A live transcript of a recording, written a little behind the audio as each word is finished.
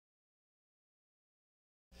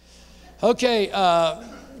Okay,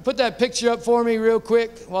 put that picture up for me real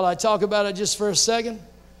quick while I talk about it just for a second.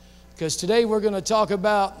 Because today we're going to talk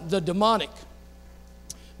about the demonic.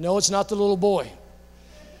 No, it's not the little boy.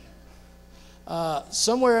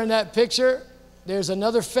 Somewhere in that picture, there's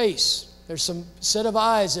another face. There's some set of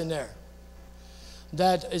eyes in there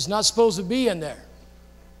that is not supposed to be in there.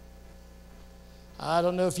 I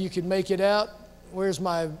don't know if you can make it out. Where's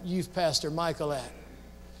my youth pastor, Michael, at?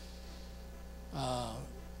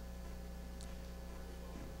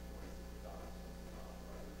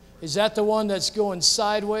 Is that the one that's going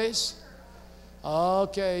sideways?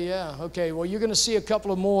 Okay, yeah. Okay, well, you're going to see a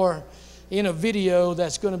couple of more in a video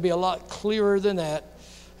that's going to be a lot clearer than that.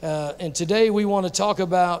 And today we want to talk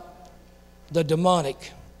about the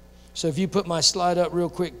demonic. So if you put my slide up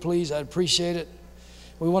real quick, please, I'd appreciate it.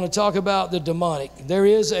 We want to talk about the demonic. There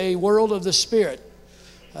is a world of the spirit.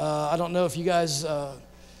 I don't know if you guys, well,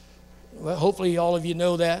 hopefully all of you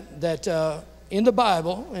know that in the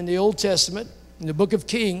Bible, in the Old Testament, in the book of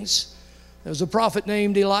Kings, there was a prophet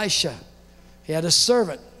named Elisha. He had a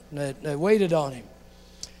servant that waited on him.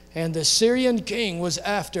 And the Syrian king was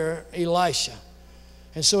after Elisha.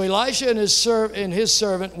 And so Elisha and his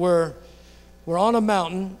servant were on a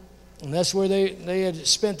mountain, and that's where they had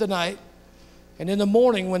spent the night. And in the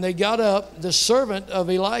morning when they got up, the servant of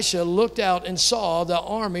Elisha looked out and saw the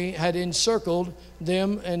army had encircled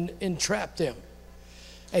them and entrapped them.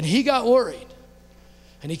 And he got worried.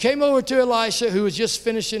 And he came over to Elisha, who was just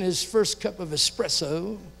finishing his first cup of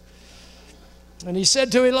espresso. And he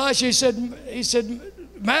said to Elisha, he said,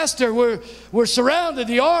 Master, we're surrounded,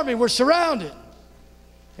 the army, we're surrounded.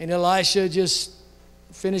 And Elisha just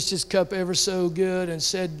finished his cup ever so good and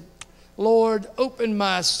said, Lord, open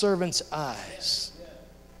my servant's eyes.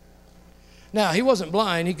 Now, he wasn't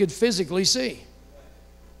blind, he could physically see.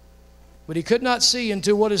 But he could not see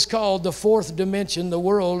into what is called the fourth dimension, the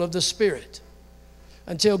world of the spirit,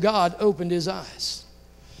 until God opened his eyes.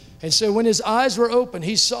 And so when his eyes were opened,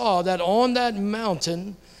 he saw that on that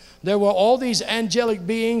mountain there were all these angelic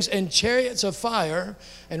beings and chariots of fire.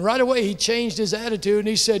 And right away he changed his attitude and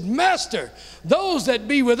he said, Master, those that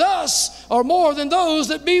be with us are more than those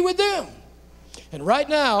that be with them. And right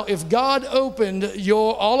now, if God opened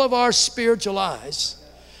all of our spiritual eyes,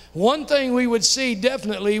 one thing we would see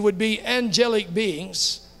definitely would be angelic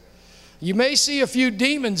beings. You may see a few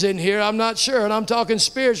demons in here, I'm not sure, and I'm talking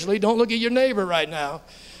spiritually. Don't look at your neighbor right now.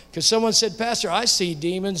 Because someone said, Pastor, I see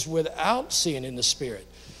demons without seeing in the spirit.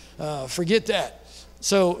 Forget that.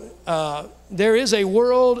 So there is a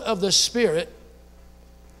world of the spirit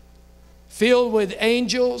filled with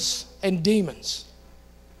angels and demons.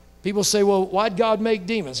 People say, well, why'd God make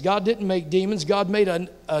demons? God didn't make demons. God made an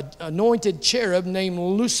anointed cherub named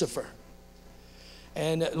Lucifer.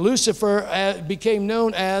 And Lucifer became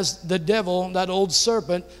known as the devil, that old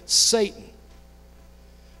serpent, Satan.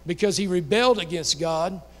 Because he rebelled against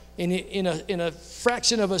God. In a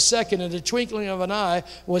fraction of a second, in the twinkling of an eye,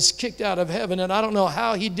 was kicked out of heaven. And I don't know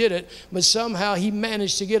how he did it, but somehow he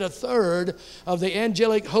managed to get a third of the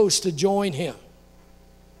angelic host to join him.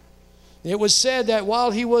 It was said that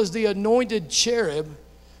while he was the anointed cherub,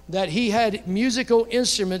 that he had musical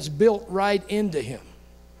instruments built right into him,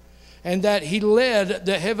 and that he led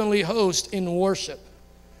the heavenly host in worship.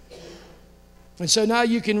 And so now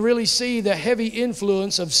you can really see the heavy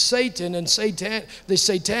influence of Satan and the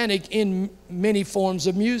satanic in many forms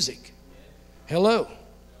of music. Hello.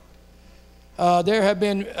 There have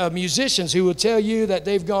been musicians who will tell you that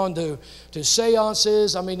they've gone to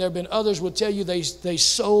seances. I mean, there have been others who will tell you they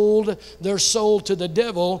sold their soul to the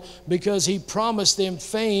devil because he promised them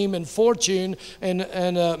fame and fortune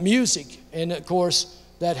and music. And of course,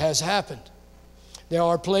 that has happened. There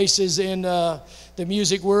are places in the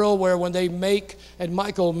music world where when they make, and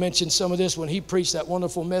Michael mentioned some of this when he preached that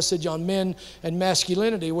wonderful message on men and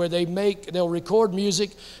masculinity, where they'll record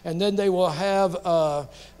music and then they will have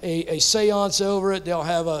a seance over it. They'll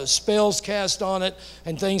have spells cast on it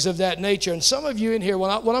and things of that nature. And some of you in here,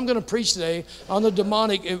 what I'm going to preach today on the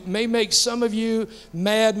demonic, it may make some of you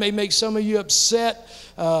mad, may make some of you upset,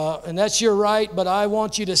 and that's your right, but I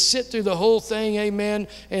want you to sit through the whole thing, amen,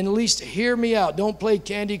 and at least hear me out. Don't play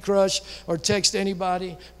Candy Crush or text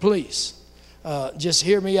anybody, please. Just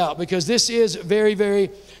hear me out, because this is very,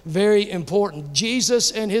 very, very important.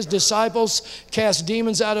 Jesus and his disciples cast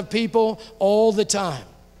demons out of people all the time.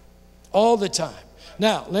 All the time.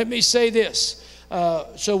 Now, let me say this.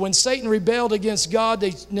 So when Satan rebelled against God,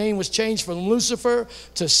 the name was changed from Lucifer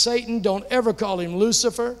to Satan. Don't ever call him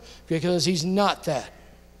Lucifer, because he's not that.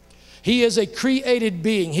 He is a created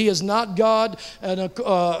being. He is not God. And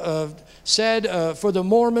said for the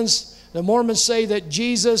Mormons, The Mormons say that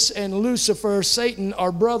Jesus and Lucifer, Satan,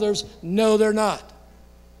 are brothers. No, they're not.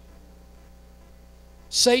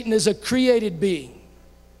 Satan is a created being.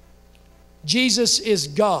 Jesus is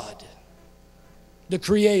God, the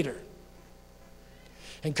Creator.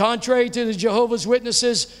 And contrary to the Jehovah's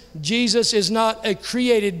Witnesses, Jesus is not a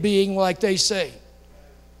created being like they say.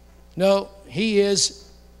 No, He is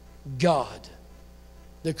God,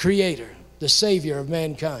 the Creator, the Savior of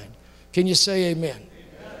mankind. Can you say amen? Amen.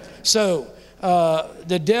 So,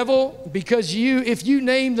 the devil, because if you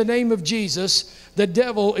name the name of Jesus, the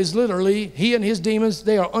devil is literally, he and his demons,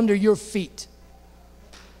 they are under your feet.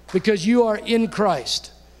 Because you are in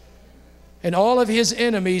Christ. And all of his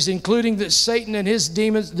enemies, including Satan and his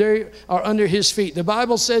demons, they are under his feet. The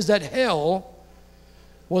Bible says that hell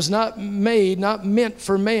was not meant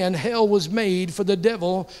for man. Hell was made for the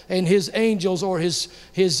devil and his angels, or his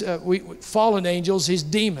fallen angels, his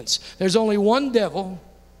demons. There's only one devil,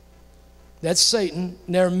 that's Satan,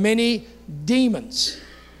 and there are many demons.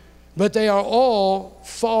 But they are all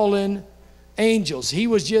fallen angels. He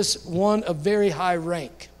was just one of very high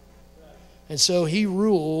rank. And so he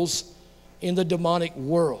rules in the demonic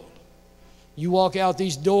world. You walk out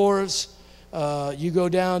these doors, you go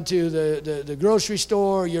down to the grocery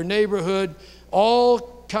store, your neighborhood,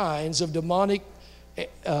 all kinds of demonic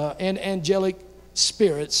and angelic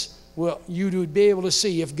spirits, well, you would be able to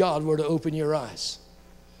see if God were to open your eyes.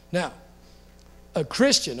 Now, a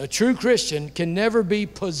Christian, a true Christian, can never be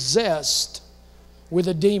possessed with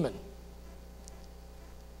a demon.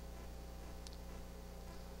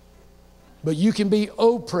 But you can be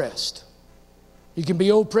oppressed. You can be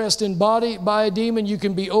oppressed in body by a demon. You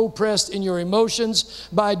can be oppressed in your emotions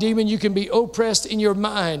by a demon. You can be oppressed in your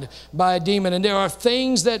mind by a demon. And there are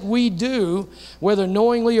things that we do, whether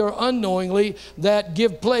knowingly or unknowingly, that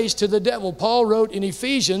give place to the devil. Paul wrote in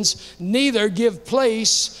Ephesians, neither give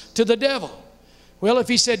place to the devil. Well, if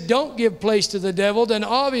he said don't give place to the devil, then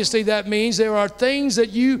obviously that means there are things that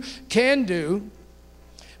you can do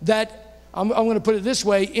that, I'm going to put it this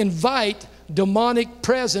way, invite demonic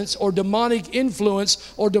presence or demonic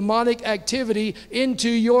influence or demonic activity into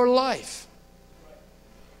your life.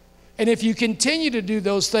 And if you continue to do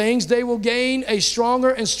those things, they will gain a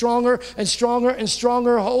stronger and stronger and stronger and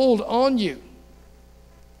stronger hold on you.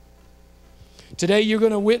 Today you're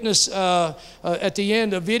going to witness at the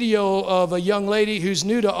end a video of a young lady who's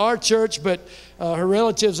new to our church, but her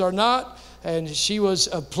relatives are not, and she was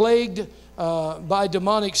plagued by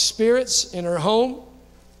demonic spirits in her home.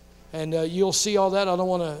 And you'll see all that. I don't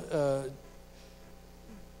want to,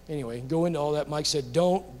 anyway, go into all that. Mike said,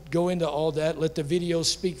 don't go into all that. Let the video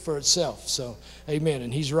speak for itself. So, amen.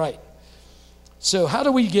 And he's right. So how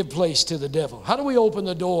do we give place to the devil? How do we open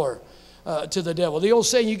the door to the devil? The old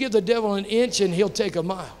saying, you give the devil an inch and he'll take a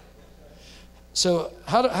mile. So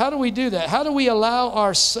how do we do that? How do we allow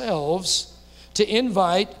ourselves to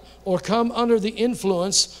invite or come under the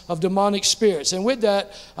influence of demonic spirits? And with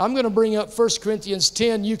that, I'm going to bring up 1 Corinthians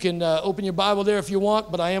 10. You can open your Bible there if you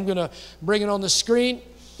want, but I am going to bring it on the screen.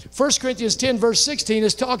 1 Corinthians 10 verse 16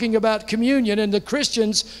 is talking about communion and the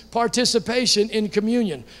Christian's participation in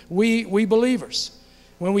communion. We believers.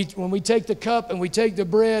 When we take the cup and we take the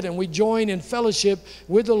bread and we join in fellowship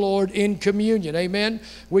with the Lord in communion, amen,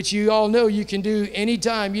 which you all know you can do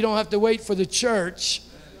anytime. You don't have to wait for the church.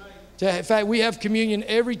 In fact, we have communion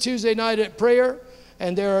every Tuesday night at prayer,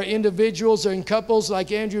 and there are individuals and couples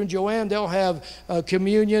like Andrew and Joanne. They'll have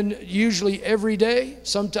communion usually every day,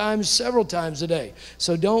 sometimes several times a day.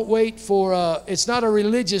 So don't wait for, it's not a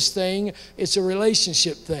religious thing, it's a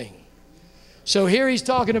relationship thing. So here he's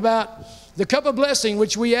talking about the cup of blessing,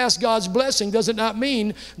 which we ask God's blessing, does it not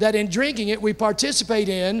mean that in drinking it we participate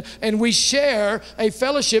in and we share a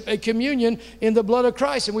fellowship, a communion in the blood of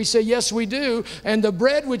Christ? And we say, yes, we do. And the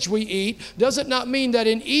bread which we eat, does it not mean that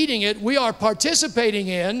in eating it we are participating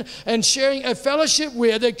in and sharing a fellowship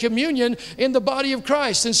with, a communion in the body of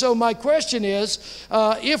Christ? And so my question is,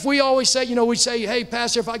 if we always say, we say, hey,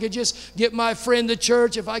 Pastor, if I could just get my friend to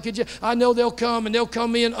church, if I could just, I know they'll come and they'll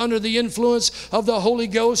come in under the influence of the Holy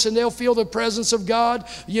Ghost and they'll feel the presence of God,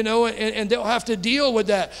 and they'll have to deal with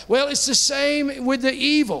that. Well, it's the same with the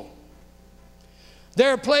evil.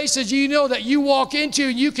 There are places that you walk into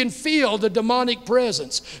and you can feel the demonic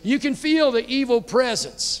presence. You can feel the evil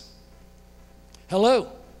presence.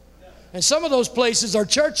 Hello? And some of those places are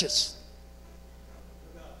churches.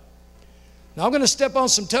 Now, I'm going to step on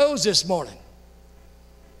some toes this morning.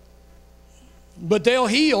 But they'll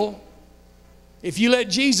heal if you let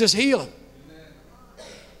Jesus heal them.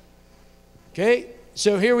 Okay,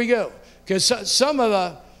 so here we go. Because some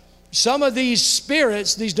of these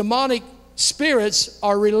spirits, these demonic spirits,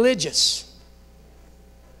 are religious.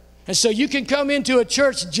 And so you can come into a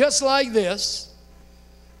church just like this,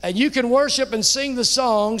 and you can worship and sing the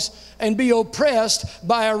songs and be oppressed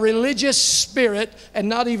by a religious spirit and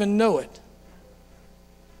not even know it.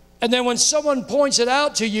 And then when someone points it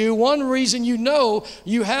out to you, one reason you know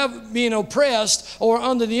you have been oppressed or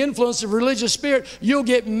under the influence of religious spirit, you'll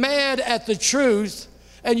get mad at the truth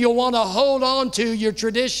and you'll want to hold on to your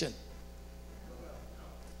tradition.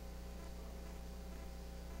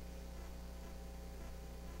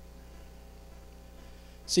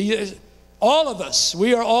 See, all of us,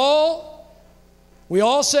 we all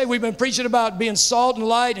say we've been preaching about being salt and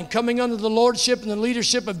light and coming under the lordship and the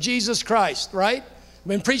leadership of Jesus Christ, right? I've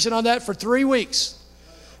been preaching on that for 3 weeks.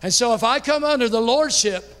 And so if I come under the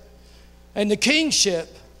lordship and the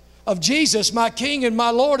kingship of Jesus, my King and my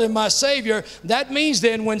Lord and my Savior, that means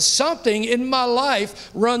then when something in my life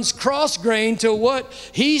runs cross-grain to what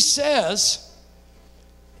He says,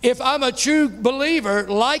 if I'm a true believer,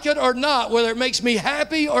 like it or not, whether it makes me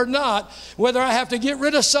happy or not, whether I have to get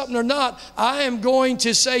rid of something or not, I am going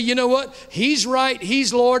to say, you know what? He's right.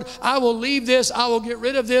 He's Lord. I will leave this. I will get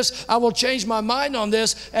rid of this. I will change my mind on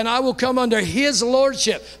this, and I will come under His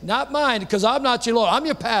lordship. Not mine, because I'm not your Lord. I'm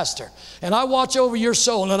your pastor, and I watch over your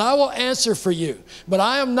soul, and I will answer for you. But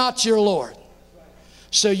I am not your Lord.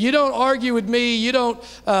 So you don't argue with me. You don't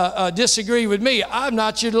disagree with me. I'm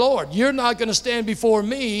not your Lord. You're not going to stand before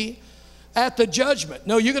me at the judgment.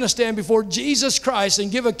 No, you're going to stand before Jesus Christ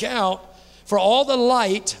and give account for all the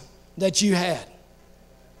light that you had.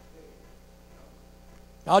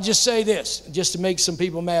 I'll just say this, just to make some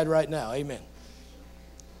people mad right now. Amen.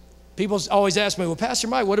 People always ask me, well, Pastor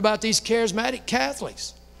Mike, what about these charismatic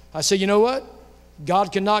Catholics? I say, you know what?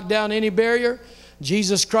 God can knock down any barrier.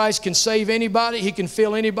 Jesus Christ can save anybody. He can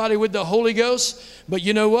fill anybody with the Holy Ghost. But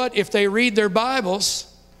you know what? If they read their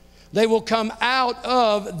Bibles, they will come out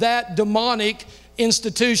of that demonic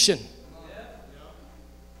institution.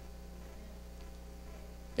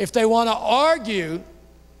 If they want to argue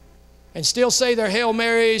and still say their Hail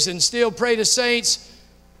Marys and still pray to saints,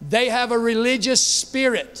 they have a religious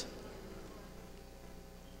spirit.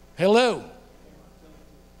 Hello.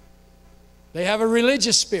 They have a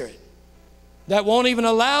religious spirit that won't even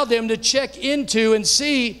allow them to check into and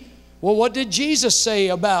see, well, what did Jesus say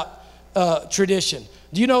about tradition?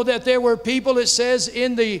 Do you know that there were people, it says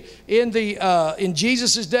in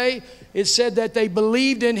Jesus' day, it said that they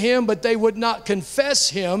believed in Him, but they would not confess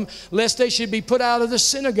Him, lest they should be put out of the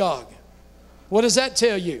synagogue. What does that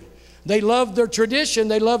tell you? They loved their tradition,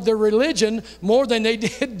 they loved their religion more than they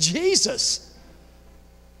did Jesus.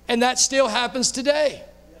 And that still happens today.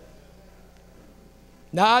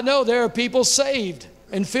 Now, I know there are people saved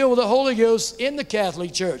and filled with the Holy Ghost in the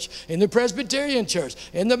Catholic Church, in the Presbyterian Church,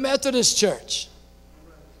 in the Methodist Church.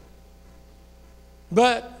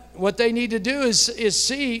 But what they need to do is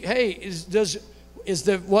see, hey,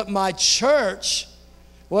 what my church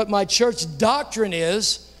doctrine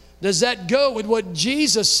is, does that go with what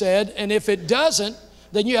Jesus said? And if it doesn't,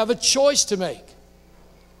 then you have a choice to make.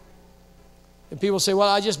 And people say, well,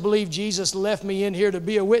 I just believe Jesus left me in here to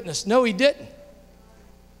be a witness. No, He didn't.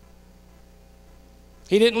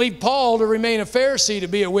 He didn't leave Paul to remain a Pharisee to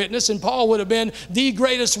be a witness, and Paul would have been the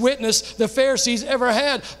greatest witness the Pharisees ever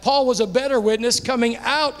had. Paul was a better witness coming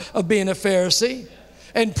out of being a Pharisee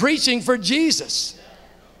and preaching for Jesus.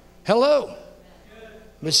 Hello.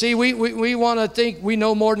 But see, we want to think we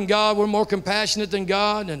know more than God. We're more compassionate than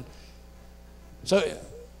God. And so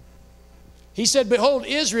He said, behold,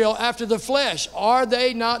 Israel after the flesh, are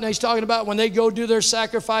they not? And He's talking about when they go do their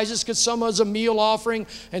sacrifices, because some is a meal offering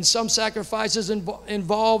and some sacrifices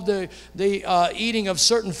involve the eating of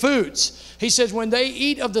certain foods. He says, when they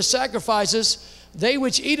eat of the sacrifices, they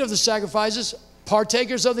which eat of the sacrifices,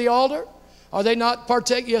 partakers of the altar, are they not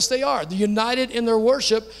partake? Yes, they are. They're united in their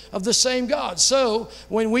worship of the same God. So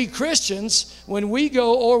when we Christians, when we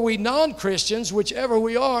go, or we non-Christians, whichever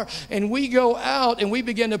we are, and we go out and we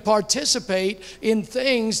begin to participate in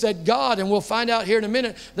things that God, and we'll find out here in a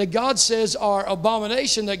minute, that God says are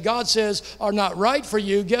abomination, that God says are not right for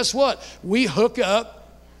you, guess what? We hook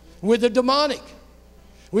up with the demonic.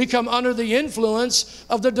 We come under the influence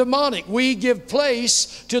of the demonic. We give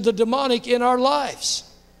place to the demonic in our lives.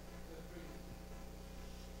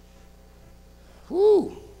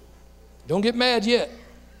 Whew. Don't get mad yet.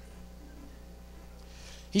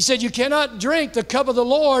 He said, you cannot drink the cup of the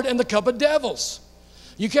Lord and the cup of devils.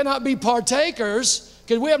 You cannot be partakers,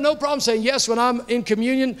 because we have no problem saying, yes, when I'm in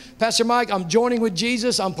communion, Pastor Mike, I'm joining with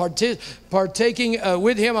Jesus. I'm partaking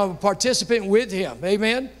with Him. I'm a participant with Him.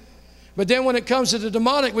 Amen? But then when it comes to the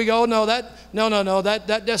demonic, we go, no,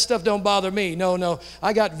 that stuff don't bother me. No,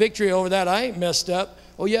 I got victory over that. I ain't messed up.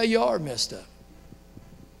 Oh, yeah, you are messed up.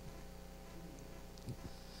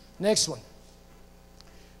 Next one.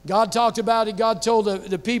 God talked about it. God told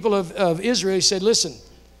the people of Israel, he said, listen,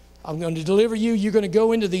 I'm going to deliver you. You're going to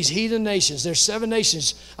go into these heathen nations. There's 7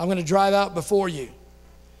 nations I'm going to drive out before you.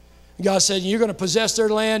 God said, you're going to possess their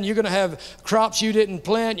land. You're going to have crops you didn't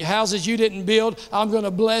plant, your houses you didn't build. I'm going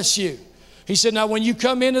to bless you. He said, now when you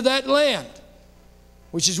come into that land,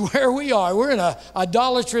 which is where we are, we're in an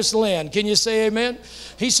idolatrous land. Can you say amen?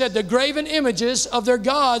 He said, the graven images of their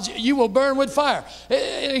gods you will burn with fire.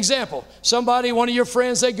 An example, somebody, one of your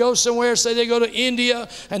friends, they go somewhere, say they go to India,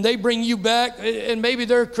 and they bring you back, and maybe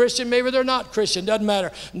they're Christian, maybe they're not Christian, doesn't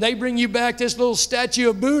matter. And they bring you back this little statue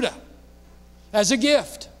of Buddha as a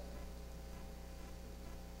gift.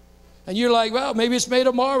 And you're like, well, maybe it's made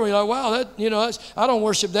of marble. You're like, wow, I don't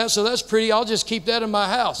worship that, so that's pretty. I'll just keep that in my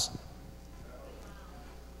house.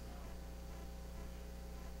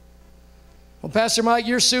 Well, Pastor Mike,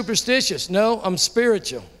 you're superstitious. No, I'm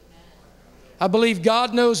spiritual. I believe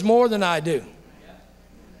God knows more than I do.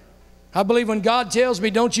 I believe when God tells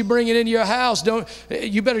me, don't you bring it into your house,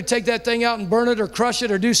 you better take that thing out and burn it or crush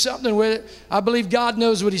it or do something with it. I believe God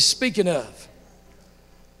knows what he's speaking of.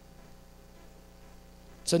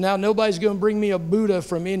 So now nobody's going to bring me a Buddha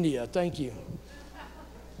from India. Thank you.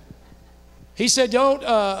 He said,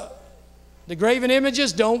 the graven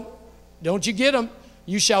images, don't you get them.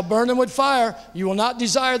 You shall burn them with fire. You will not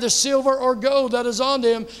desire the silver or gold that is on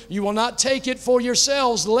them. You will not take it for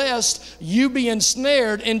yourselves, lest you be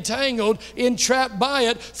ensnared, entangled, entrapped by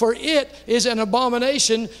it, for it is an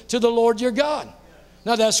abomination to the Lord your God.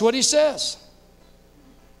 Now that's what he says.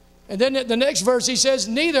 And then the next verse he says,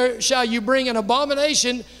 neither shall you bring an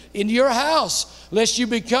abomination into your house, lest you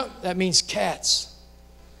become, that means cats.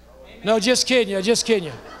 No, just kidding you, just kidding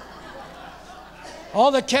you. All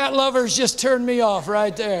the cat lovers just turned me off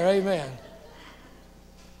right there. Amen.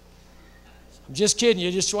 I'm just kidding you.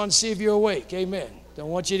 Just want to see if you're awake. Amen. Don't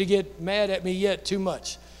want you to get mad at me yet too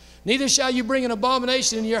much. Neither shall you bring an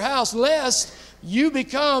abomination into your house, lest you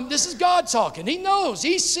become, this is God talking. He knows.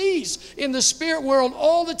 He sees in the spirit world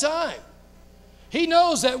all the time. He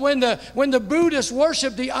knows that when the Buddhists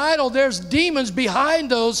worship the idol, there's demons behind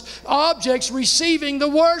those objects receiving the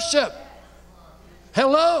worship.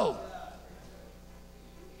 Hello.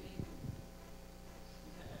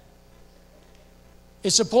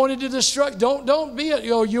 It's appointed to destruction. Don't be it.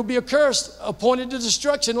 You'll be accursed, appointed to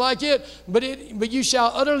destruction like it. But you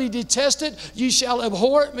shall utterly detest it. You shall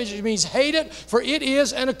abhor it, which means hate it, for it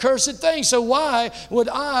is an accursed thing. So why would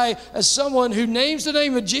I, as someone who names the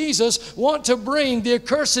name of Jesus, want to bring the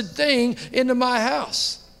accursed thing into my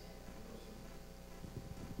house?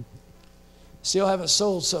 Still haven't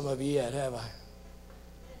sold some of you yet, have I?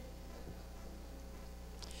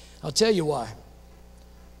 I'll tell you why.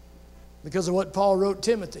 Because of what Paul wrote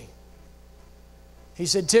Timothy. He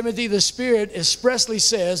said, Timothy, the Spirit expressly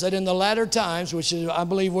says that in the latter times, which is, I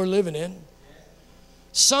believe we're living in,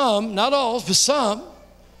 some, not all, but some,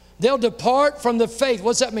 they'll depart from the faith.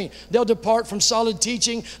 What's that mean? They'll depart from solid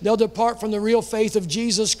teaching. They'll depart from the real faith of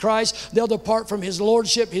Jesus Christ. They'll depart from his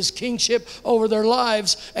lordship, his kingship over their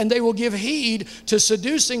lives, and they will give heed to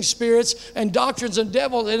seducing spirits and doctrines and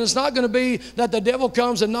devils. And it's not going to be that the devil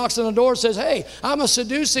comes and knocks on the door and says, hey, I'm a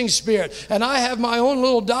seducing spirit, and I have my own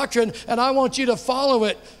little doctrine, and I want you to follow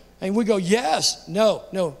it. And we go, yes.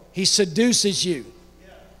 No. He seduces you.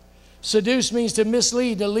 Seduce means to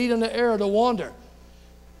mislead, to lead into error, to wander.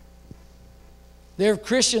 There are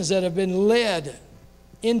Christians that have been led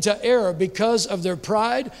into error because of their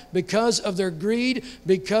pride, because of their greed,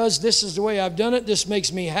 because this is the way I've done it. This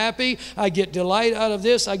makes me happy. I get delight out of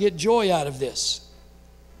this. I get joy out of this.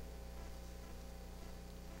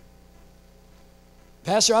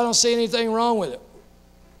 Pastor, I don't see anything wrong with it.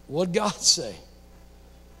 What'd God say?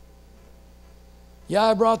 Yeah,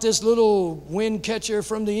 I brought this little wind catcher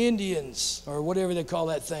from the Indians, or whatever they call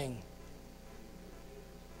that thing.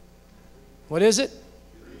 What is it?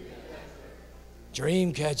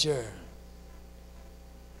 Dream catcher.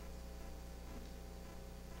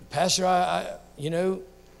 Pastor, my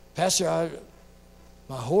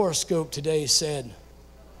horoscope today said,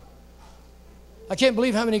 I can't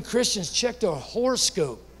believe how many Christians check their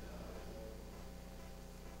horoscope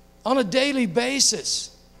on a daily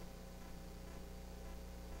basis.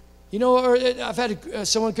 You know, or I've had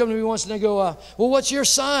someone come to me once and they go, well, what's your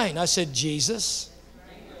sign? I said, Jesus.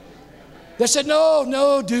 They said,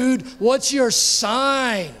 no, dude, what's your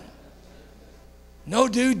sign? No,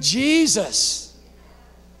 dude, Jesus.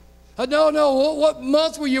 No, what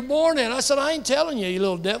month were you born in? I said, I ain't telling you, you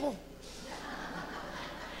little devil.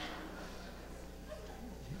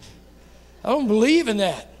 I don't believe in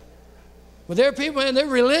that. But there are people, and they're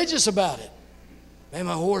religious about it. Man,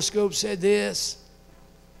 my horoscope said this.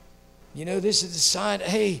 You know, this is a sign,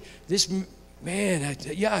 hey, this man,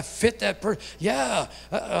 yeah, I fit that person. Yeah,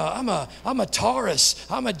 I'm a Taurus.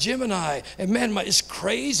 I'm a Gemini. And man, it's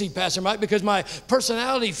crazy, Pastor Mike, because my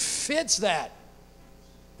personality fits that.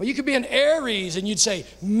 Well, you could be an Aries and you'd say,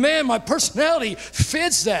 man, my personality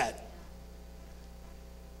fits that.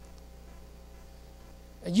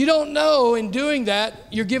 And you don't know in doing that,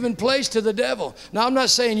 you're giving place to the devil. Now, I'm not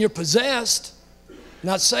saying you're possessed.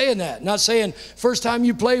 Not saying that. Not saying first time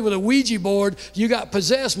you played with a Ouija board, you got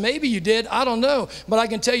possessed. Maybe you did. I don't know. But I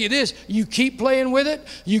can tell you this. You keep playing with it.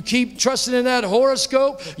 You keep trusting in that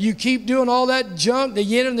horoscope. You keep doing all that junk, the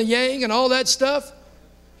yin and the yang and all that stuff.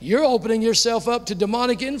 You're opening yourself up to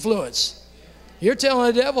demonic influence. You're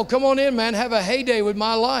telling the devil, come on in, man, have a heyday with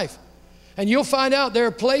my life. And you'll find out there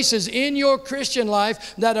are places in your Christian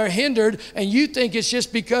life that are hindered, and you think it's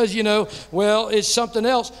just because, you know, well, it's something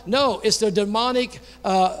else. No, it's the demonic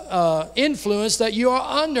influence that you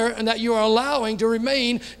are under and that you are allowing to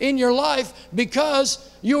remain in your life because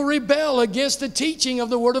you'll rebel against the teaching of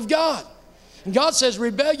the Word of God. And God says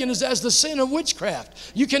rebellion is as the sin of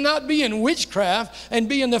witchcraft. You cannot be in witchcraft and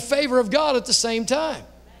be in the favor of God at the same time.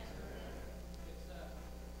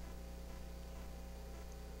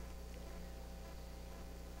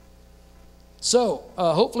 So,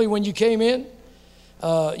 hopefully when you came in,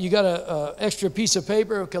 you got an extra piece of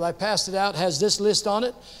paper because I passed it out, has this list on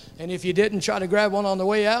it. And if you didn't, try to grab one on the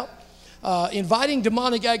way out. Inviting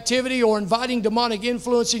demonic activity or inviting demonic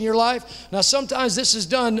influence in your life. Now, sometimes this is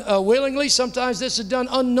done willingly. Sometimes this is done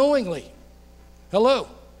unknowingly. Hello.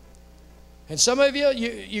 And some of you,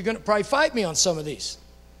 you're going to probably fight me on some of these.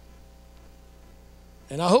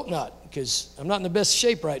 And I hope not, because I'm not in the best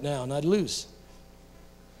shape right now and I'd lose.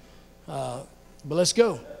 But let's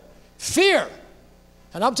go. Fear.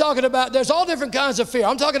 And I'm talking about, there's all different kinds of fear.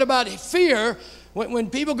 I'm talking about fear when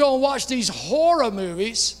people go and watch these horror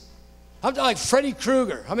movies. I'm talking like Freddy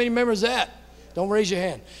Krueger. How many remembers that? Don't raise your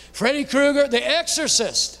hand. Freddy Krueger, The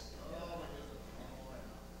Exorcist.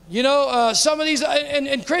 You know, some of these,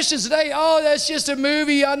 and Christians today, oh, that's just a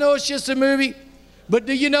movie. I know it's just a movie. But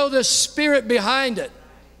do you know the spirit behind it?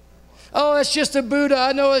 Oh, it's just a Buddha.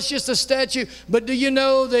 I know it's just a statue. But do you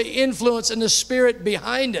know the influence and the spirit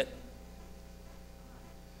behind it?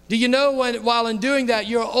 Do you know while in doing that,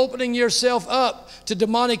 you're opening yourself up to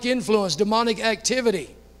demonic influence, demonic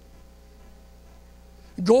activity?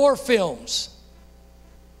 Gore films.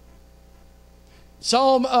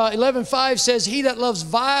 Psalm 11:5 says, he that loves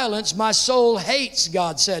violence, my soul hates,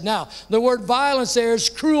 God said. Now, the word violence there is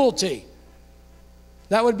cruelty.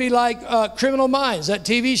 That would be like Criminal Minds, that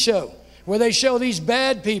TV show, where they show these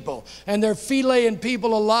bad people and they're filleting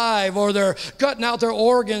people alive, or they're cutting out their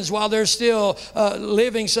organs while they're still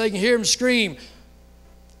living so they can hear them scream.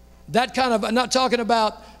 That kind of, I'm not talking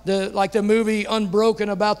about like the movie Unbroken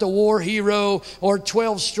about the war hero, or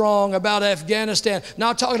 12 Strong about Afghanistan.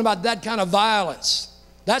 Not talking about that kind of violence.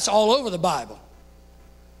 That's all over the Bible.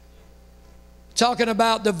 Talking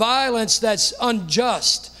about the violence that's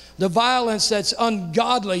unjust. The violence that's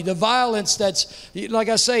ungodly, the violence that's, like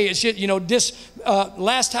I say, it's, you know,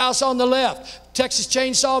 Last House on the Left, Texas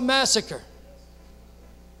Chainsaw Massacre.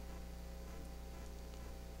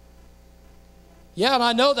 Yeah, and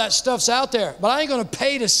I know that stuff's out there, but I ain't going to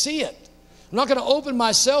pay to see it. I'm not going to open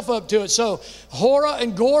myself up to it. So horror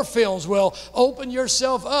and gore films will open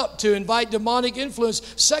yourself up to invite demonic influence,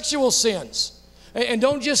 sexual sins. And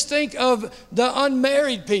don't just think of the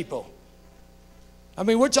unmarried people. I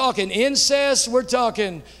mean, we're talking incest, we're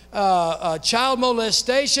talking child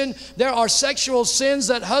molestation. There are sexual sins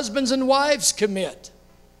that husbands and wives commit.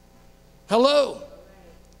 Hello.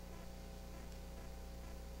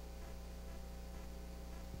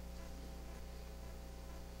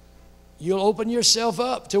 You'll open yourself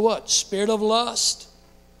up to what? Spirit of lust,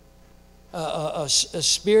 a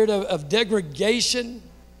spirit of degradation,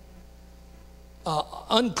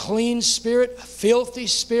 unclean spirit, filthy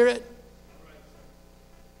spirit.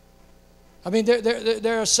 I mean,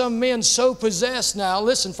 there are some men so possessed now,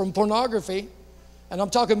 listen, from pornography, and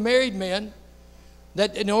I'm talking married men,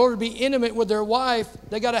 that in order to be intimate with their wife,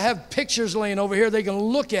 they got to have pictures laying over here they can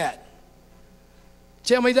look at.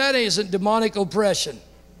 Tell me that isn't demonic oppression.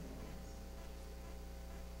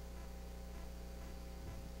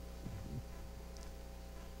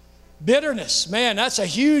 Bitterness, man, that's a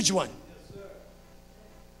huge one.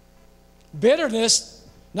 Bitterness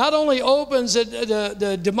not only opens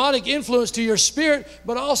the demonic influence to your spirit,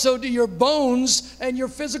 but also to your bones and your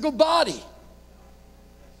physical body.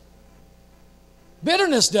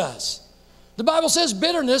 Bitterness does. The Bible says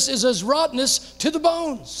bitterness is as rottenness to the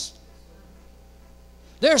bones.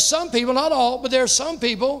 There are some people, not all, but there are some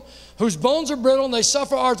people whose bones are brittle and they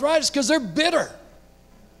suffer arthritis because they're bitter.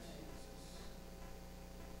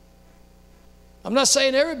 I'm not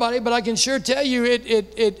saying everybody, but I can sure tell you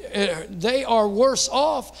they are worse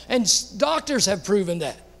off, and doctors have proven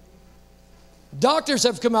that. Doctors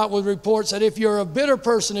have come out with reports that if you're a bitter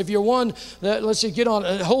person, if you're one that, let's just get on,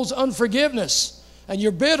 holds unforgiveness, and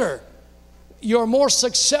you're bitter, you're more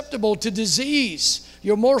susceptible to disease.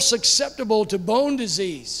 You're more susceptible to bone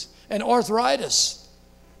disease and arthritis.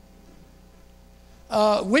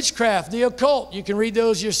 Witchcraft, the occult, you can read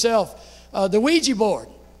those yourself. The Ouija board.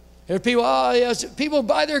 There are people, people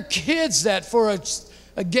buy their kids that for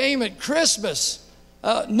a game at Christmas.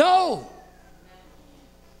 No.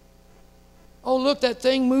 Oh, look, that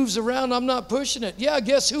thing moves around. I'm not pushing it. Yeah,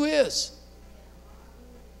 guess who is?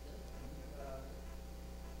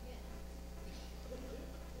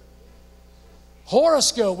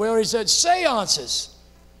 Horoscope, we already said seances.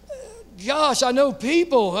 Gosh, I know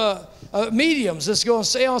people, mediums, let's go on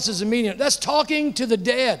seances and mediums. That's talking to the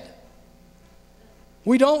dead.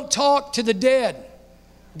 We don't talk to the dead.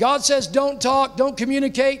 God says don't talk, don't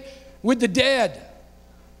communicate with the dead.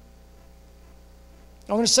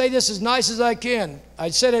 I'm going to say this as nice as I can. I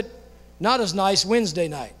said it not as nice Wednesday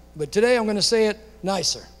night, but today I'm going to say it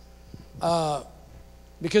nicer.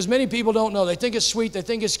 Because many people don't know. They think it's sweet. They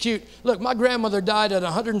think it's cute. Look, my grandmother died at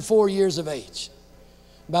 104 years of age,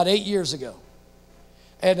 about 8 years ago.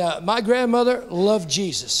 And my grandmother loved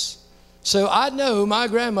Jesus. So I know my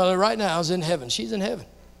grandmother right now is in heaven. She's in heaven.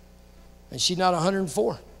 And she's not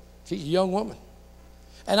 104. She's a young woman.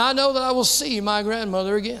 And I know that I will see my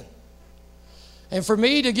grandmother again. And for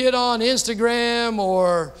me to get on Instagram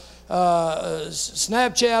or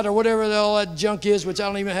Snapchat or whatever all that junk is, which I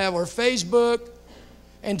don't even have, or Facebook,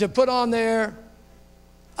 and to put on there,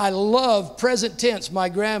 I love present tense my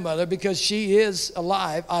grandmother because she is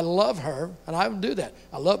alive. I love her, and I will do that.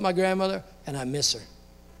 I love my grandmother, and I miss her.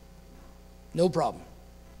 No problem.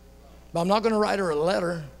 But I'm not going to write her a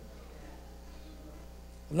letter.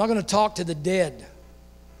 I'm not going to talk to the dead,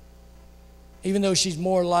 even though she's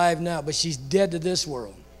more alive now, but she's dead to this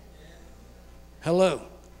world. Hello.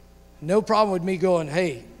 No problem with me going,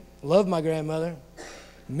 hey, love my grandmother,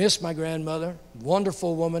 miss my grandmother,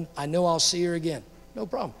 wonderful woman. I know I'll see her again. No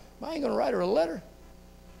problem. I ain't going to write her a letter.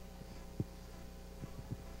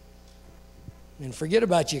 And forget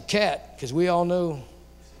about your cat, because we all know.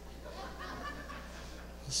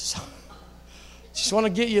 Just want to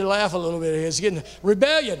get you to laugh a little bit here. It's getting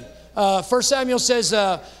rebellion. 1 Samuel says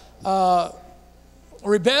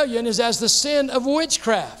rebellion is as the sin of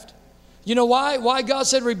witchcraft. You know why? Why God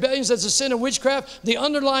said rebellion is as the sin of witchcraft? The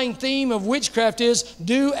underlying theme of witchcraft is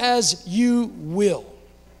do as you will.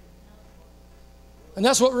 And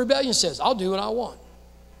that's what rebellion says. I'll do what I want.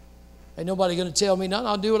 Ain't nobody going to tell me nothing.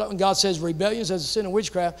 I'll do what I want. When God says rebellion is as a sin of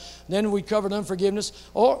witchcraft, then we covered unforgiveness.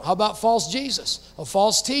 Or how about false Jesus? Or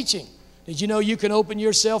false teaching. Did you know you can open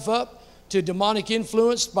yourself up to demonic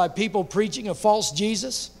influence by people preaching a false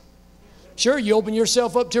Jesus? Sure, you open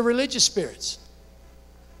yourself up to religious spirits.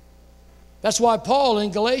 That's why Paul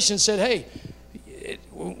in Galatians said, hey,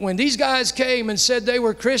 when these guys came and said they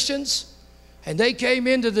were Christians, and they came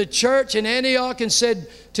into the church in Antioch and said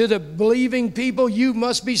to the believing people, you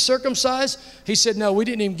must be circumcised. He said, no, we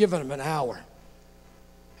didn't even give them an hour.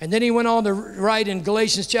 And then he went on to write in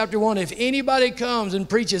Galatians chapter 1, if anybody comes and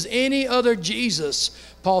preaches any other Jesus,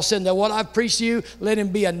 Paul said, that what I've preached to you, let him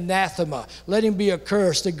be anathema. Let him be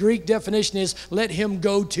accursed. The Greek definition is, let him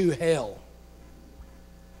go to hell.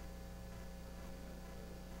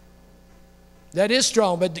 That is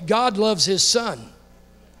strong, but God loves his son.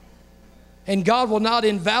 And God will not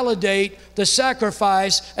invalidate the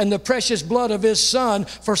sacrifice and the precious blood of his son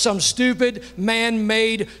for some stupid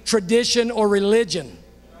man-made tradition or religion.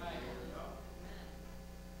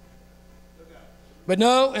 But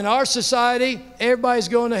no, in our society, everybody's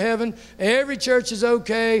going to heaven. Every church is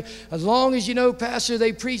okay. As long as you know, Pastor,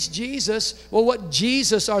 they preach Jesus. Well, what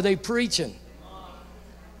Jesus are they preaching?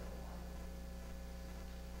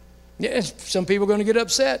 Yes, some people are going to get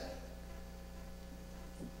upset.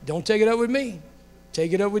 Don't take it up with me.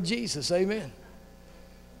 Take it up with Jesus. Amen.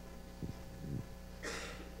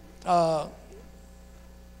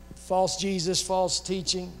 False Jesus, false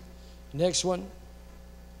teaching. Next one.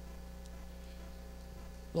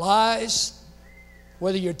 Lies.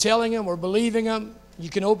 Whether you're telling them or believing them, you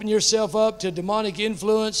can open yourself up to demonic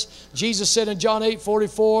influence. Jesus said in John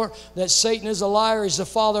 8:44 that Satan is a liar. He's the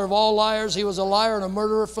father of all liars. He was a liar and a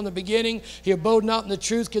murderer from the beginning. He abode not in the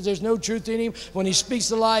truth because there's no truth in him. When he speaks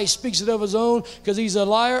the lie, he speaks it of his own because he's a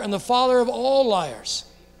liar and the father of all liars.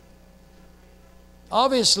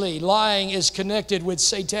 Obviously, lying is connected with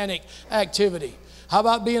satanic activity. How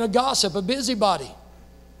about being a gossip, a busybody?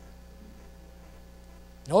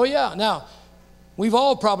 Oh, yeah. Now, we've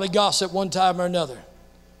all probably gossiped one time or another.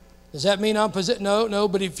 Does that mean I'm possessed? No, no.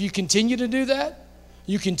 But if you continue to do that,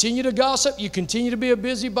 you continue to gossip, you continue to be a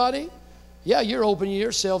busybody, yeah, you're opening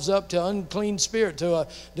yourselves up to unclean spirit, to a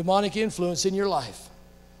demonic influence in your life.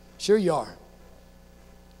 Sure you are.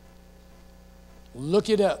 Look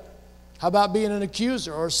it up. How about being an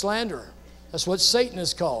accuser or a slanderer? That's what Satan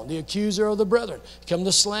is called, the accuser of the brethren. Come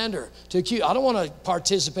the slanderer. To accuse. I don't want to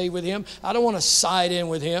participate with him. I don't want to side in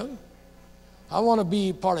with him. I want to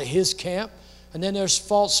be part of his camp. And then there's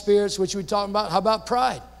false spirits, which we're talking about. How about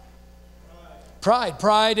pride?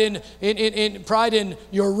 Pride in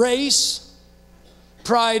your race,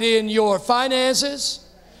 pride in your finances,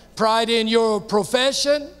 pride in your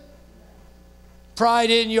profession, pride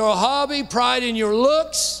in your hobby, pride in your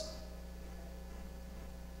looks.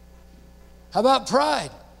 How about pride?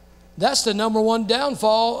 That's the number one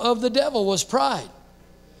downfall of the devil, was pride.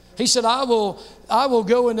 He said, I will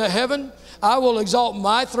go into heaven. I will exalt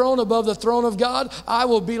my throne above the throne of God. I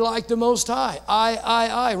will be like the Most High.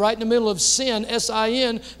 I. Right in the middle of sin,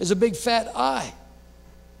 S-I-N, is a big fat I.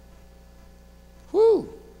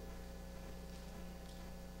 Whew.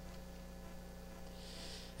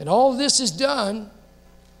 And all this is done.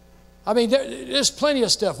 I mean, there's plenty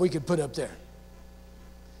of stuff we could put up there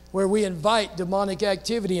where we invite demonic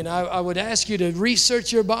activity. And I would ask you to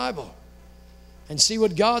research your Bible and see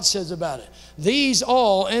what God says about it. These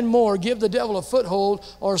all and more give the devil a foothold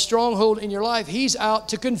or a stronghold in your life. He's out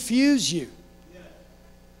to confuse you.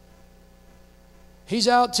 He's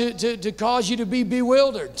out to cause you to be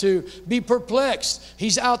bewildered, to be perplexed.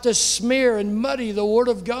 He's out to smear and muddy the Word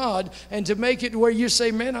of God and to make it where you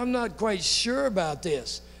say, man, I'm not quite sure about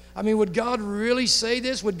this. I mean, would God really say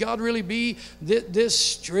this? Would God really be this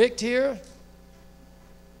strict here?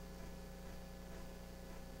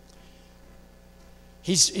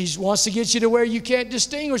 He wants to get you to where you can't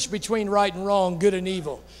distinguish between right and wrong, good and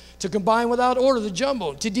evil, to combine without order, the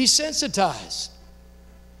jumble, to desensitize.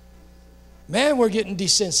 Man, we're getting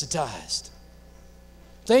desensitized.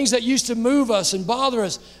 Things that used to move us and bother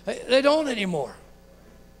us, they don't anymore.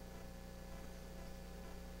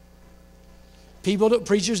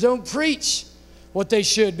 Preachers don't preach what they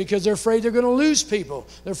should because they're afraid they're going to lose people.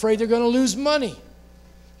 They're afraid they're going to lose money.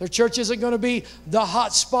 Their church isn't going to be the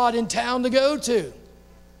hot spot in town to go to.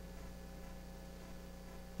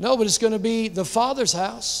 No, but it's going to be the Father's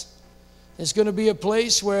house. It's going to be a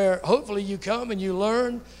place where hopefully you come and you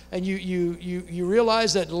learn and you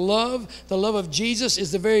realize that love, the love of Jesus,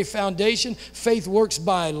 is the very foundation. Faith works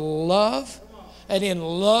by love. And in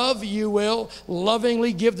love, you will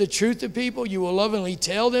lovingly give the truth to people. You will lovingly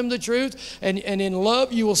tell them the truth. And in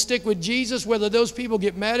love, you will stick with Jesus, whether those people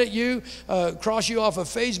get mad at you, cross you off of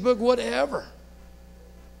Facebook, whatever.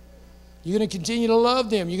 You're going to continue to love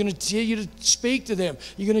them. You're going to continue to speak to them.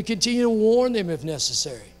 You're going to continue to warn them if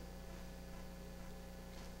necessary.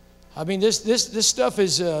 I mean, this stuff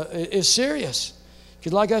is serious.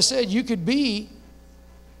 Because like I said, you could be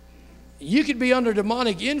under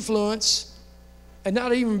demonic influence and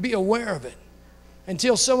not even be aware of it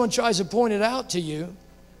until someone tries to point it out to you,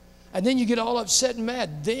 and then you get all upset and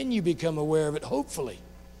mad. Then you become aware of it, hopefully.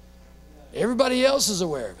 Everybody else is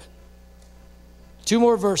aware of it. 2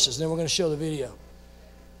 more verses, and then we're going to show the video.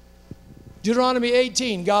 Deuteronomy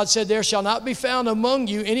 18, God said, there shall not be found among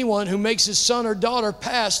you anyone who makes his son or daughter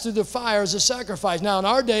pass through the fire as a sacrifice. Now, in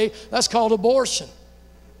our day, that's called abortion.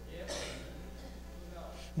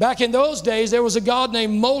 Back in those days, there was a god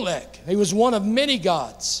named Molech. He was one of many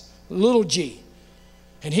gods, little g.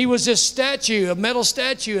 And he was this statue, a metal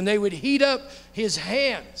statue, and they would heat up his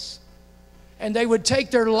hands. And they would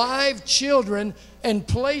take their live children and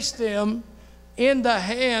place them in the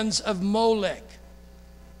hands of Molech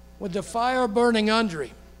with the fire burning under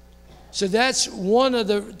him. So that's one of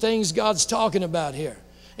the things God's talking about here.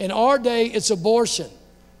 In our day, it's abortion,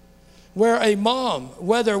 where a mom,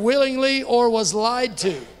 whether willingly or was lied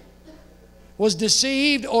to, was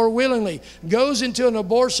deceived or willingly, goes into an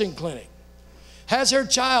abortion clinic, has her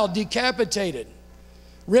child decapitated,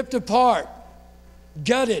 ripped apart,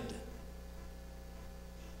 gutted.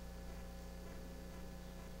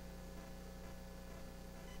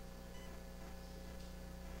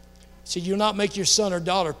 So you'll not make your son or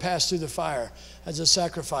daughter pass through the fire as a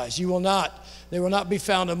sacrifice. There will not be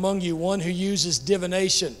found among you one who uses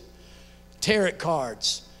divination, tarot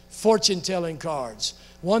cards, fortune-telling cards,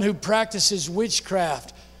 one who practices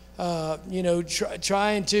witchcraft,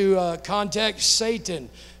 trying to contact Satan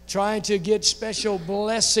trying to get special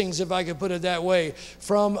blessings, if I could put it that way,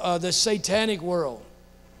 from the satanic world.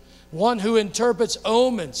 One who interprets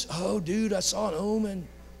omens. Oh, dude, I saw an omen.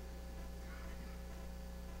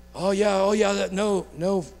 Oh, yeah,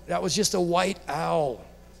 no, that was just a white owl.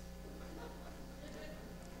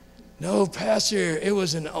 No, Pastor, it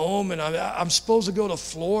was an omen. I'm supposed to go to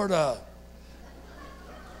Florida.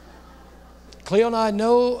 Cleo and I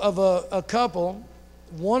know of a couple.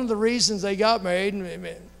 One of the reasons they got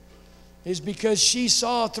married is because she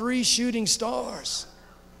saw 3 shooting stars.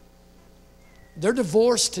 They're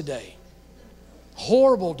divorced today.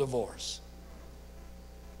 Horrible divorce.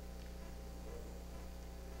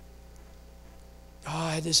 Oh,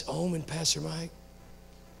 I had this omen, Pastor Mike.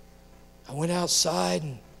 I went outside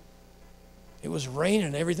and it was raining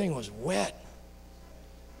and everything was wet.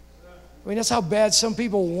 I mean, that's how bad some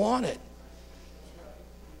people want it.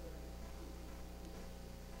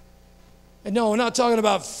 And no, we're not talking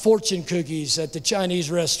about fortune cookies at the Chinese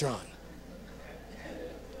restaurant.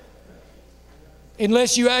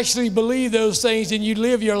 Unless you actually believe those things and you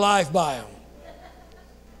live your life by them.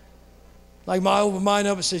 Like my open mind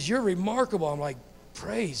up and says, you're remarkable. I'm like,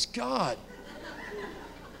 praise God.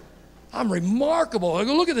 I'm remarkable. I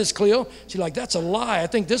go, look at this, Cleo. She's like, that's a lie. I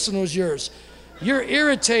think this one was yours. You're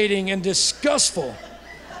irritating and disgustful.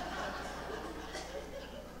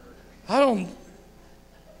 I don't.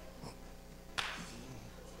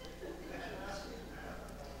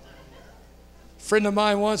 Friend of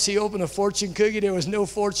mine once, he opened a fortune cookie. There was no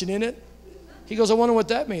fortune in it. He goes, I wonder what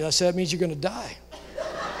that means. I said, that means you're going to die.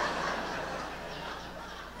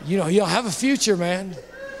 You know, you don't have a future, man.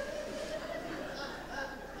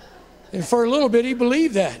 And for a little bit, he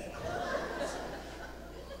believed that.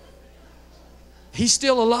 He's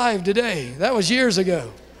still alive today. That was years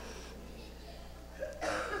ago.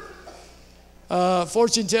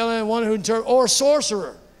 Fortune telling, one who or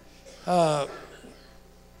sorcerer.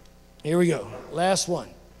 Here we go. Last one.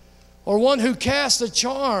 Or one who casts a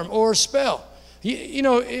charm or a spell. You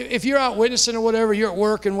know, if you're out witnessing or whatever, you're at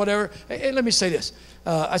work and whatever. And let me say this.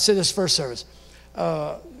 I said this first service.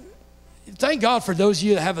 Thank God for those of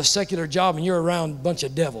you that have a secular job and you're around a bunch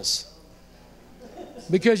of devils.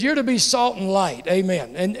 Because you're to be salt and light.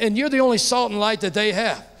 Amen. And you're the only salt and light that they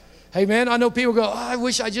have. Amen. I know people go, oh, I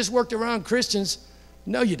wish I just worked around Christians.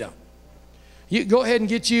 No, you don't. You go ahead and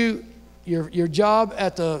get your job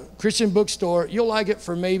at the Christian bookstore. You'll like it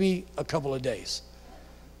for maybe a couple of days.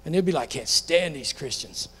 And they'll be like, can't stand these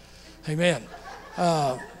Christians. Amen.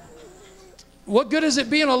 What good is it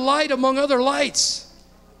being a light among other lights?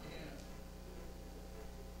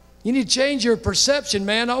 You need to change your perception,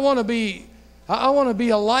 man. I want to be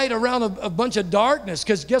a light around a bunch of darkness,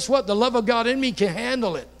 because guess what? The love of God in me can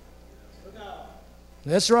handle it.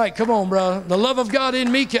 That's right. Come on, brother. The love of God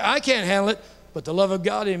in me, I can't handle it, but the love of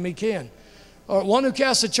God in me can. Or one who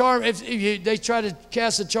casts a charm, if they try to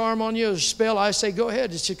cast a charm on you, a spell, I say, go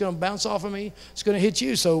ahead. It's just going to bounce off of me. It's going to hit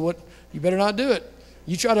you, so what? You better not do it.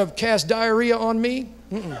 You try to cast diarrhea on me?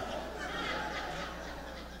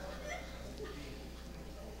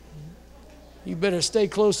 You better stay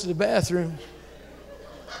close to the bathroom.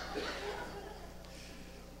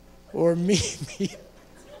 Or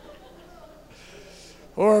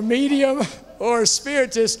or a medium, or a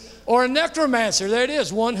spiritist, or a necromancer. There it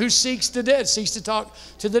is, one who seeks the dead, seeks to talk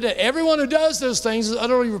to the dead. Everyone who does those things is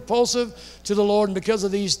utterly repulsive to the Lord, and because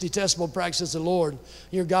of these detestable practices, the Lord,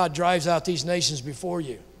 your God, drives out these nations before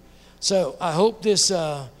you. So I hope this,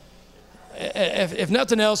 if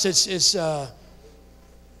nothing else, it's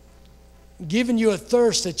giving you a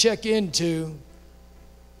thirst to check into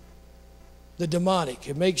the demonic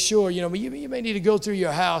and make sure, you may need to go through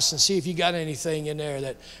your house and see if you got anything in there.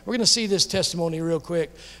 That we're going to see this testimony real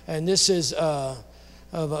quick. And this is of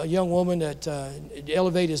a young woman that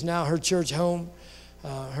Elevate is now her church home.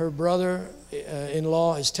 Her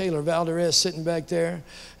brother-in-law is Taylor Valderez, sitting back there,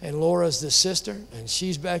 and Laura's the sister, and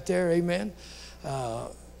she's back there. Amen.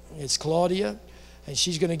 It's Claudia, and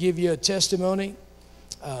she's going to give you a testimony.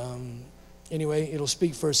 Anyway, it'll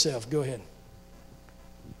speak for itself. Go ahead.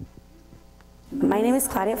 My name is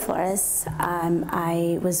Claudia Flores.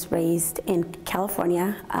 I was raised in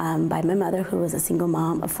California by my mother, who was a single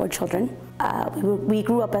mom of 4 children. We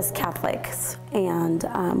grew up as Catholics, and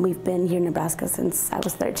we've been here in Nebraska since I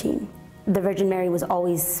was 13. The Virgin Mary was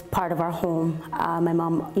always part of our home. My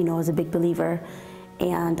mom, was a big believer,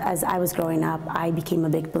 and as I was growing up, I became a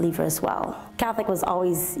big believer as well. Catholic was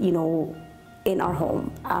always, in our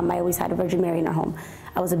home. I always had a Virgin Mary in our home.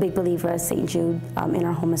 I was a big believer of St. Jude in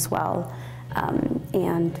our home as well.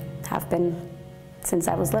 And have been since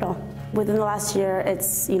I was little. Within the last year,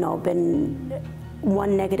 it's been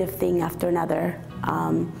one negative thing after another.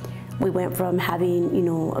 We went from having,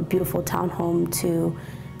 a beautiful townhome to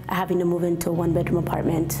having to move into a one-bedroom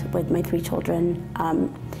apartment with my 3 children.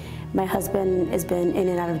 My husband has been in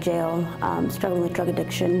and out of jail, struggling with drug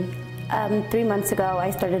addiction. 3 months ago,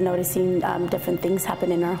 I started noticing different things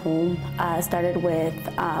happen in our home. I started with,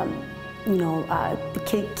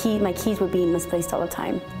 my keys were being misplaced all the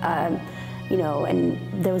time. And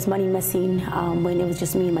there was money missing when it was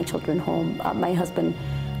just me and my children home. My husband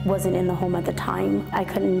wasn't in the home at the time. I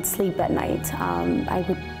couldn't sleep at night. I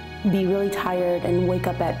would be really tired and wake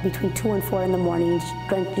up at between 2 and 4 in the morning,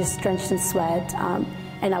 just drenched in sweat.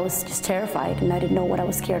 And I was just terrified, and I didn't know what I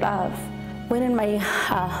was scared of. Went in my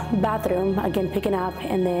bathroom, again picking up,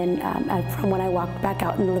 and then from when I walked back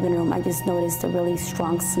out in the living room, I just noticed a really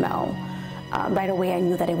strong smell. Right away I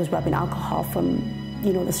knew that it was rubbing alcohol from,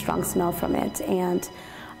 the strong smell from it. And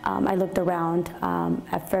I looked around.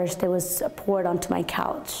 At first it was poured onto my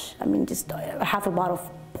couch. Just half a bottle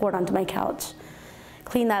poured onto my couch.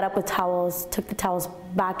 Cleaned that up with towels, took the towels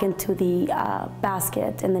back into the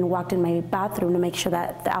basket, and then walked in my bathroom to make sure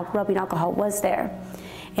that the rubbing alcohol was there.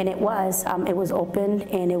 And it was open,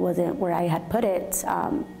 and it wasn't where I had put it.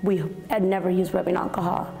 We had never used rubbing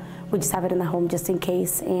alcohol. We just have it in the home just in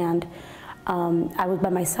case. And I was by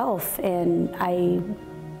myself, and I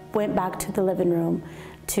went back to the living room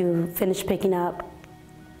to finish picking up.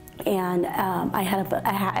 And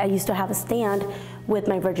I used to have a stand with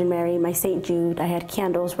my Virgin Mary, my St. Jude. I had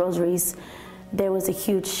candles, rosaries. There was a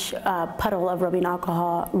huge puddle of rubbing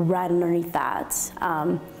alcohol right underneath that.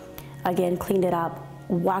 Again, cleaned it up,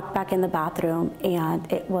 walked back in the bathroom, and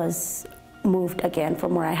it was moved again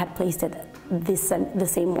from where I had placed it the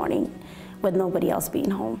same morning with nobody else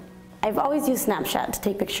being home. I've always used Snapchat to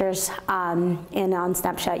take pictures, and on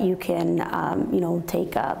Snapchat you can,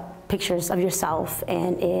 take pictures of yourself,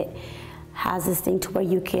 and it has this thing to where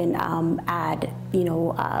you can add,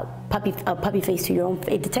 a puppy face to your own.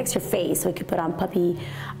 It detects your face, so it could put on puppy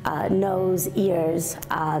nose, ears.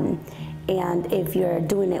 And if you're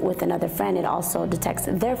doing it with another friend, it also detects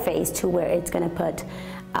their face to where it's going to put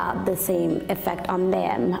the same effect on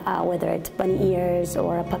them, whether it's bunny ears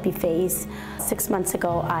or a puppy face. 6 months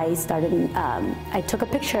ago, I I took a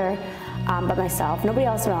picture by myself, nobody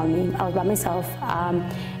else around me. I was by myself,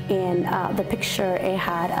 and the picture, it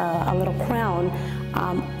had a little crown.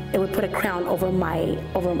 It would put a crown over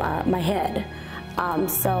my head.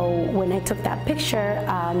 So when I took that picture,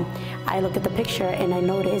 I looked at the picture and I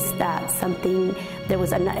noticed that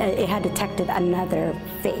it had detected another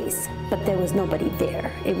face, but there was nobody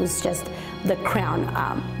there. It was just the crown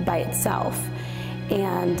by itself.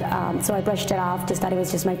 And so I brushed it off, just thought it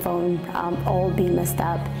was just my phone, old, being messed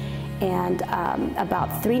up. And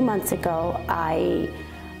about 3 months ago, I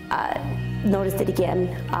noticed it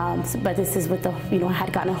again, but this is with I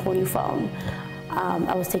had gotten a whole new phone.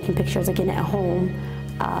 I was taking pictures again at home,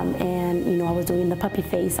 and I was doing the puppy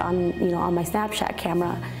face on my Snapchat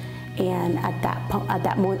camera, and at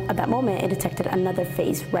that moment it detected another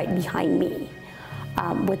face right behind me,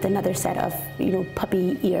 with another set of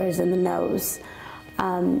puppy ears and the nose,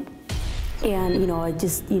 and it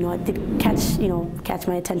just it did catch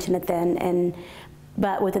my attention at then,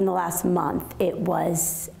 but within the last month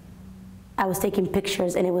I was taking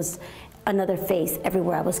pictures, and it was another face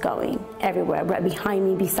everywhere I was going, everywhere, right behind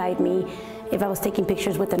me, beside me. If I was taking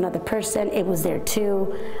pictures with another person, it was there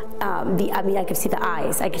too. I could see the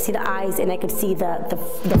eyes. I could see the eyes, and I could see the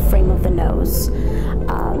frame of the nose.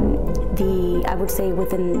 I would say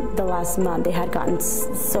within the last month, it had gotten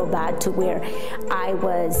so bad to where I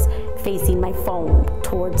was facing my phone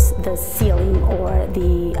towards the ceiling or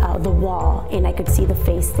the wall, and I could see the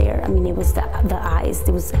face there. It was the eyes.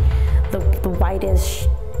 It was the whitish,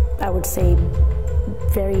 I would say,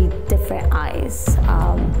 very different eyes.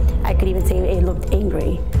 I could even say it looked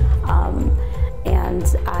angry. And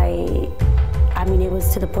it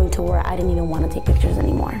was to the point to where I didn't even want to take pictures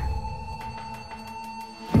anymore.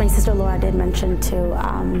 My sister Laura did mention to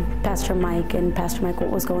Pastor Mike what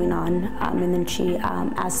was going on, and then she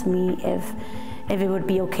asked me if it would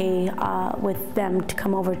be okay with them to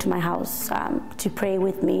come over to my house to pray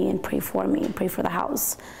with me and pray for me and pray for the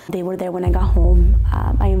house. They were there when I got home.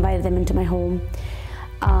 I invited them into my home,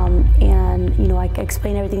 and I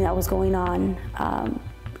explained everything that was going on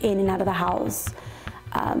in and out of the house.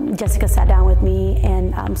 Jessica sat down with me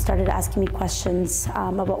and started asking me questions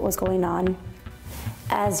about what was going on.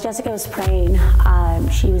 As Jessica was praying,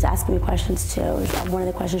 she was asking me questions too. One of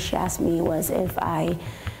the questions she asked me was if I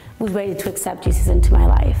was ready to accept Jesus into my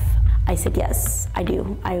life. I said, yes, I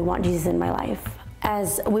do. I want Jesus in my life.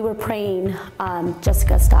 As we were praying,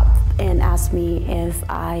 Jessica stopped and asked me if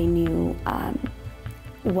I knew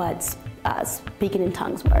what speaking in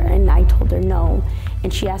tongues were, and I told her no.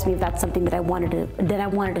 And she asked me if that's something that I wanted to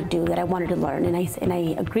do, that I wanted to learn, and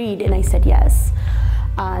I agreed, and I said yes.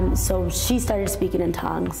 So she started speaking in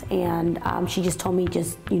tongues, and she just told me,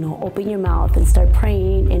 just, you know, open your mouth and start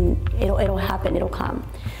praying, and it'll happen, it'll come.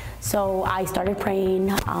 So I started praying.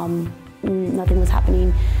 Nothing was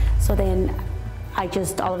happening. So then I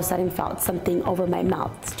just all of a sudden felt something over my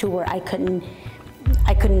mouth to where I couldn't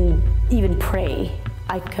even pray.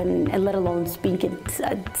 I couldn't, and let alone speak and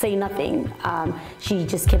say nothing. She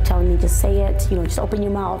just kept telling me, just say it, you know, just open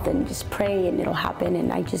your mouth and just pray and it'll happen.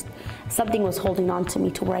 And something was holding on to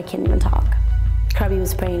me to where I can't even talk. Kirby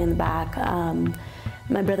was praying in the back.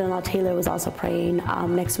 My brother-in-law Taylor was also praying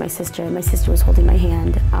next to my sister. My sister was holding my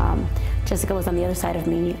hand. Jessica was on the other side of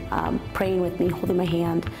me, praying with me, holding my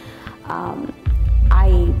hand.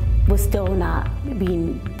 I was still not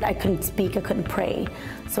I couldn't speak, I couldn't pray.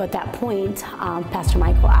 So at that point, Pastor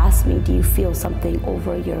Michael asked me, do you feel something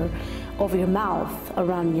over your mouth,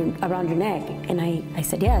 around your neck? And I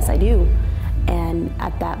said, yes, I do. And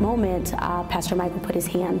at that moment, Pastor Michael put his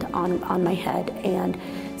hand on my head and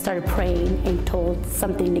started praying and told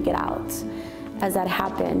something to get out. As that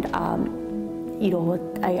happened, you know,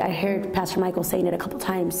 I heard Pastor Michael saying it a couple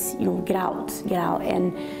times, you know, get out, get out.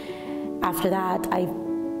 And after that,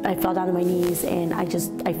 I fell down on my knees, and I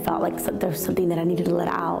felt like there was something that I needed to let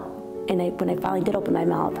out. And when I finally did open my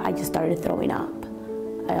mouth, I just started throwing up.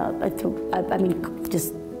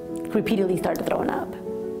 Just repeatedly started throwing up.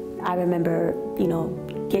 I remember, you know,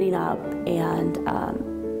 getting up, and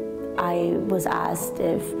I was asked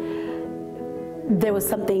if there was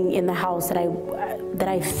something in the house that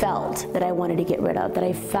I felt that I wanted to get rid of, that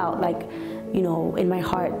I felt like, you know, in my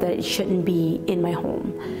heart that it shouldn't be in my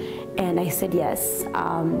home. And I said yes.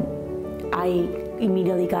 I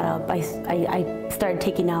immediately got up. I started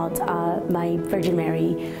taking out my Virgin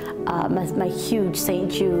Mary, my huge St.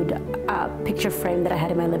 Jude picture frame that I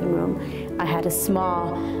had in my living room. I had a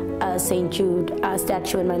small St. Jude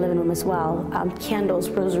statue in my living room as well. Candles,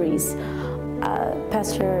 rosaries.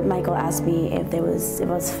 Pastor Michael asked me if I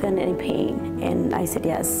was feeling any pain, and I said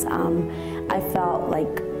yes. I felt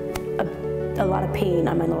like a lot of pain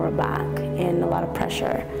on my lower back and a lot of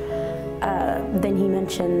pressure. Then he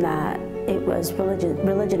mentioned that it was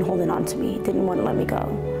religion holding on to me, didn't want to let me go.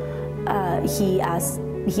 He asked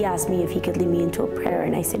me if he could lead me into a prayer,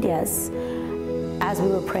 and I said yes. As we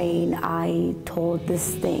were praying, I told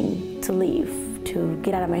this thing to leave, to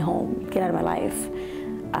get out of my home, get out of my life,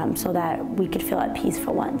 so that we could feel at peace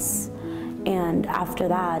for once. And after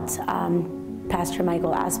that, Pastor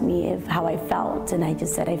Michael asked me how I felt, and I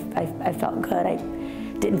just said I felt good. I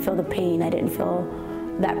didn't feel the pain. I didn't feel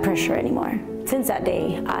that pressure anymore. Since that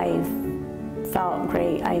day, I've felt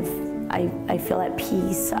great. I feel at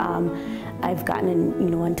peace. I've gotten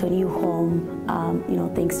into a new home,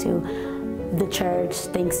 thanks to the church,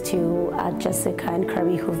 thanks to Jessica and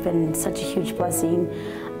Kirby, who've been such a huge blessing.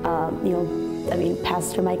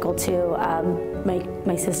 Pastor Michael too,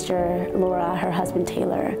 my sister Laura, her husband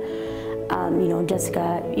Taylor,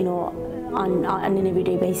 Jessica, on an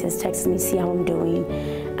everyday basis texts me, see how I'm doing.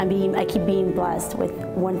 I keep being blessed with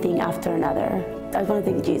one thing after another. I want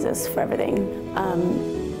to thank Jesus for everything,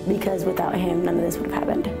 because without him, none of this would have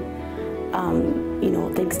happened.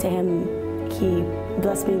 Thanks to him, he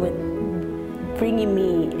blessed me with bringing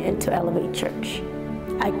me into Elevate Church.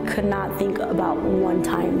 I could not think about one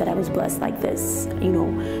time that I was blessed like this,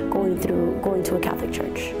 going to a Catholic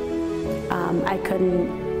church. I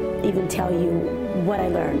couldn't even tell you what I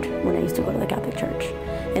learned when I used to go to the Catholic church.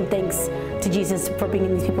 And thanks to Jesus for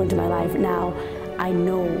bringing these people into my life. Now I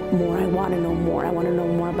know more, I want to know more. I want to know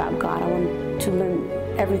more about God. I want to learn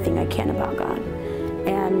everything I can about God.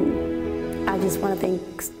 And I just want to thank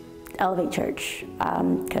Elevate Church,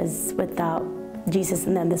 because without Jesus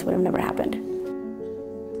and them, this would have never happened.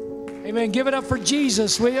 Amen. Give it up for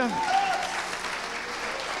Jesus, will you?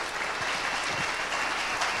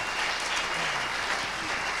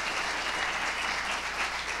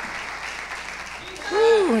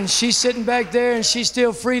 Woo, and she's sitting back there, and she's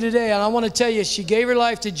still free today. And I want to tell you, she gave her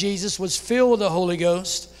life to Jesus, was filled with the Holy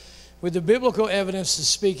Ghost, with the biblical evidence of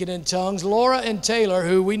speaking in tongues. Laura and Taylor,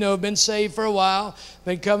 who we know have been saved for a while,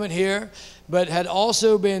 been coming here, but had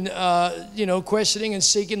also been, questioning and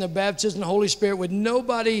seeking the baptism of the Holy Spirit with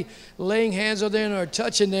nobody laying hands on them or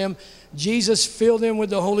touching them. Jesus filled them with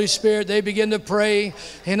the Holy Spirit. They began to pray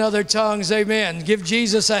in other tongues. Amen. Give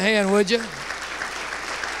Jesus a hand, would you?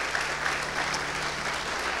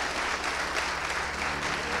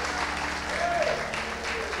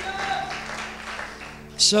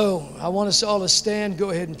 So I want us all to stand. Go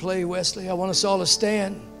ahead and play, Wesley. I want us all to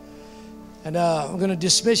stand. And I'm going to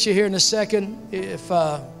dismiss you here in a second. If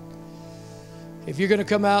you're going to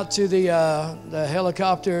come out to the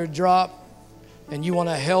helicopter drop and you want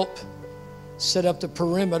to help set up the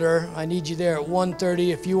perimeter, I need you there at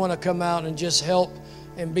 1:30. If you want to come out and just help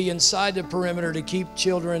and be inside the perimeter to keep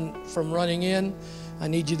children from running in, I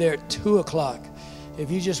need you there at 2 o'clock. If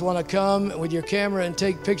you just want to come with your camera and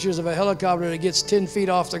take pictures of a helicopter that gets 10 feet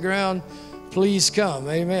off the ground, please come.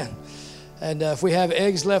 Amen. And if we have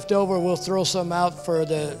eggs left over, we'll throw some out for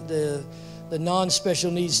the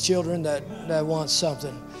non-special needs children that want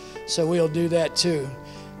something. So we'll do that too.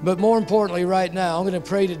 But more importantly, right now, I'm going to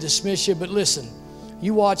pray to dismiss you. But listen,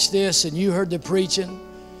 you watch this and you heard the preaching.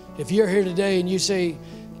 If you're here today and you say,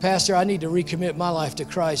 Pastor, I need to recommit my life to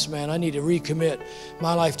Christ, man. I need to recommit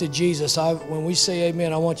my life to Jesus. When we say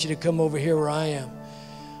amen, I want you to come over here where I am.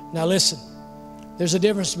 Now listen, there's a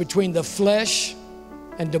difference between the flesh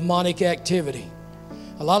and demonic activity.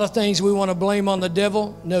 A lot of things we want to blame on the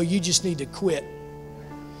devil. No, you just need to quit.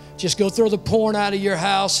 Just go throw the porn out of your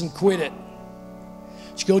house and quit it.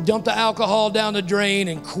 Just go dump the alcohol down the drain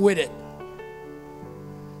and quit it.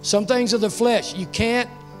 Some things are the flesh. You can't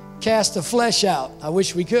cast the flesh out. I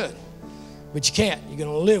wish we could, but you can't. You're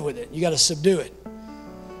going to live with it. You got to subdue it.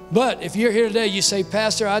 But if you're here today, you say,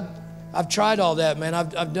 Pastor, I've tried all that, man.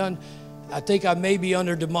 I've done. I think I may be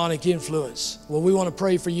under demonic influence. Well, we want to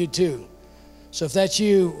pray for you too. So if that's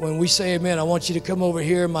you, when we say amen, I want you to come over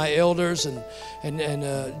here, my elders and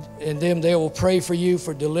them, they will pray for you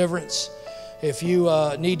for deliverance. If you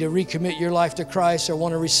need to recommit your life to Christ or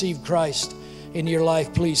want to receive Christ in your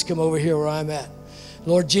life, please come over here where I'm at.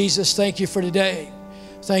 Lord Jesus, thank you for today.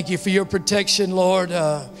 Thank you for your protection, Lord,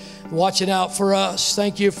 watching out for us.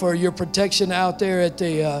 Thank you for your protection out there at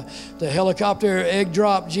the helicopter egg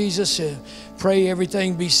drop, Jesus. Pray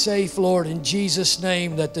everything be safe, Lord, in Jesus'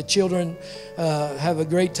 name, that the children have a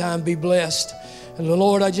great time, be blessed. And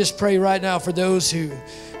Lord, I just pray right now for those who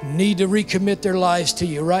need to recommit their lives to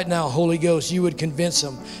you. Right now, Holy Ghost, you would convince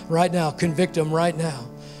them. Right now, convict them right now.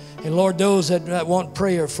 And Lord, those that want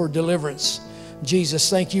prayer for deliverance, Jesus,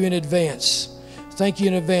 thank you in advance. Thank you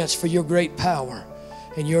in advance for your great power.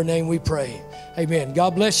 In your name we pray. Amen.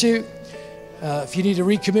 God bless you. If you need to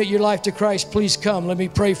recommit your life to Christ, please come. Let me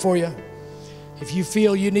pray for you. If you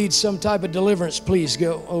feel you need some type of deliverance, please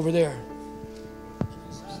go over there.